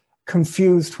bit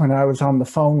confused when I was on the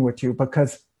phone with you,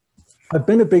 because I've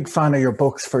been a big fan of your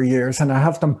books for years, and I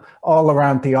have them all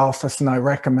around the office, and I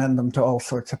recommend them to all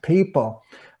sorts of people.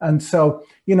 And so,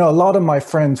 a lot of my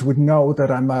friends would know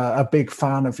that I'm a big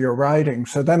fan of your writing.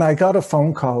 So then I got a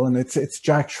phone call, and it's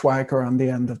Jack Schwager on the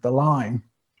end of the line.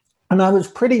 And I was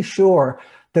pretty sure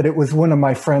that it was one of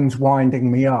my friends winding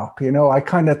me up. I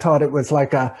kind of thought it was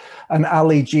like an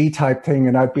Ali G type thing,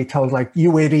 and I'd be told, like,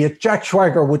 you idiot, Jack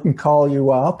Schwager wouldn't call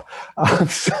you up.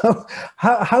 So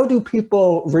how do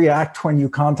people react when you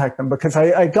contact them? Because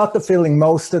I got the feeling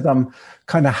most of them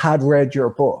kind of had read your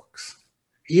books.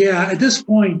 Yeah, at this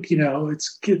point,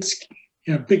 it's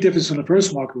big difference from the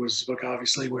first Market Wizards book,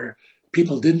 obviously, where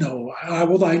people didn't know.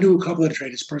 Although I knew a couple of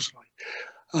traders personally.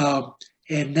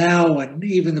 And now, and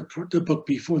even the book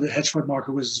before, the Hedge Fund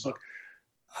Market Wizards book,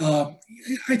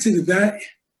 I'd say that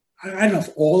I don't know if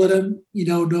all of them,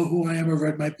 know who I am or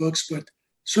read my books, but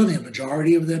certainly a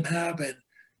majority of them have. And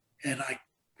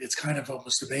it's kind of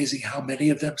almost amazing how many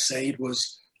of them say it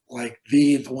was like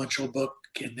the influential book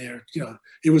in there.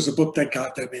 It was the book that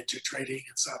got them into trading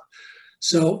and stuff.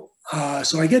 So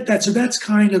I get that. So that's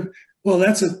kind of,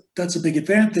 that's a big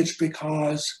advantage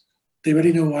because they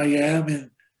already know who I am,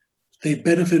 and they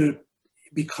benefited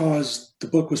because the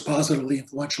book was positively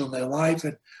influential in their life.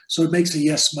 And so it makes a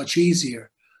yes much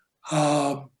easier.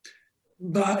 But,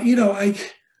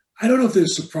 I don't know if they're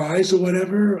surprised or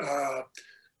whatever,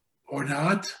 or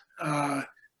not.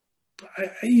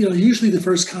 Usually the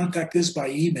first contact is by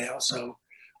email. So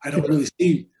I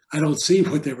don't see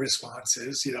what their response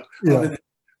is, other than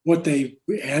what they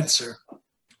answer.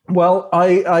 Well,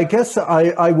 I guess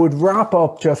I would wrap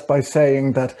up just by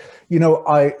saying that,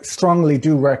 I strongly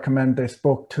do recommend this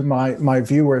book to my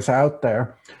viewers out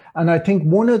there. And I think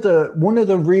one of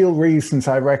the real reasons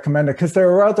I recommend it, because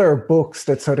there are other books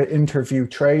that sort of interview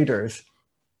traders,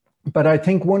 But I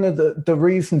think one of the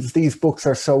reasons these books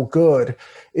are so good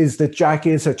is that Jack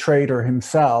is a trader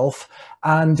himself,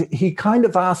 and he kind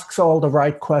of asks all the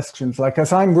right questions. Like,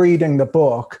 as I'm reading the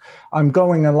book, I'm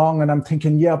going along and I'm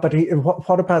thinking, yeah, but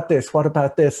what about this? What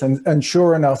about this? And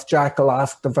sure enough, Jack will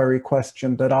ask the very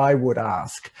question that I would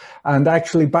ask. And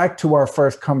actually, back to our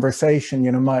first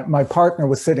conversation, my partner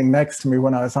was sitting next to me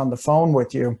when I was on the phone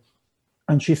with you.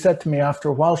 And she said to me after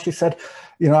a while, she said,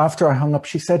 after I hung up,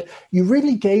 she said, you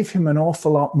really gave him an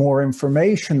awful lot more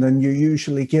information than you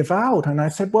usually give out. And I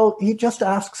said, well, he just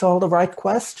asks all the right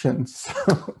questions.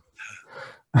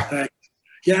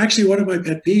 Yeah, actually, one of my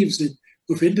pet peeves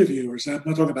with interviewers, I'm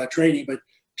not talking about trading, but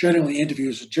generally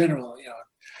interviews in general,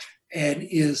 and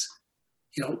is,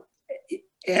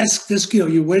 ask this,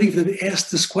 you're waiting for them to ask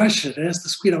this question, ask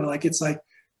this,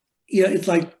 it's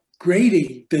like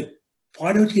grading that.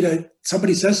 Why don't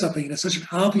somebody says something and it's such an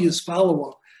obvious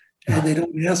follow-up and they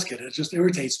don't ask it. It just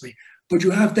irritates me. But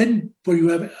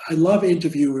I love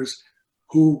interviewers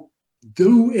who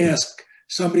do ask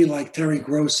somebody like Terry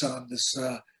Gross on this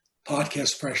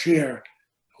podcast, Fresh Air,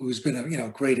 who's been a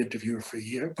great interviewer for a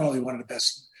year, probably one of the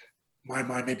best, in my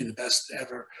mind, maybe the best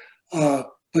ever.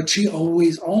 But she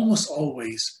almost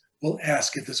always will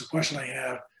ask, if there's a question I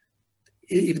have,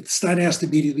 if it's not asked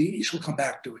immediately, she'll come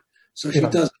back to it. So she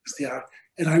does,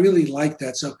 and I really like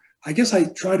that. So I guess I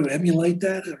try to emulate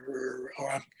that, or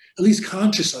I'm at least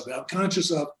conscious of it. I'm conscious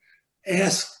of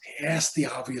ask the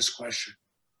obvious question,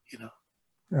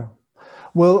 Yeah.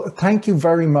 Well, thank you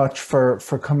very much for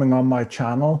coming on my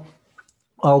channel.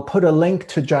 I'll put a link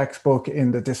to Jack's book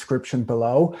in the description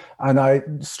below, and I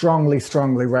strongly,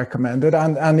 strongly recommend it.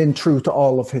 And in truth,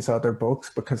 all of his other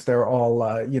books, because they're all,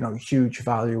 huge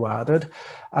value added.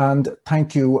 And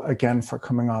thank you again for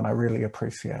coming on. I really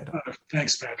appreciate it.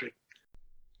 Thanks, Patrick.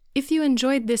 If you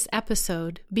enjoyed this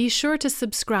episode, be sure to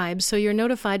subscribe so you're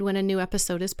notified when a new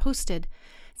episode is posted.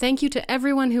 Thank you to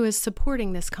everyone who is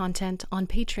supporting this content on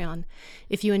Patreon.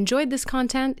 If you enjoyed this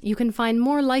content, you can find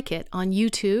more like it on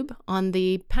YouTube, on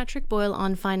the Patrick Boyle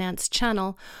on Finance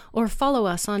channel, or follow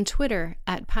us on Twitter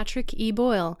at Patrick E.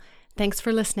 Boyle. Thanks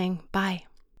for listening. Bye.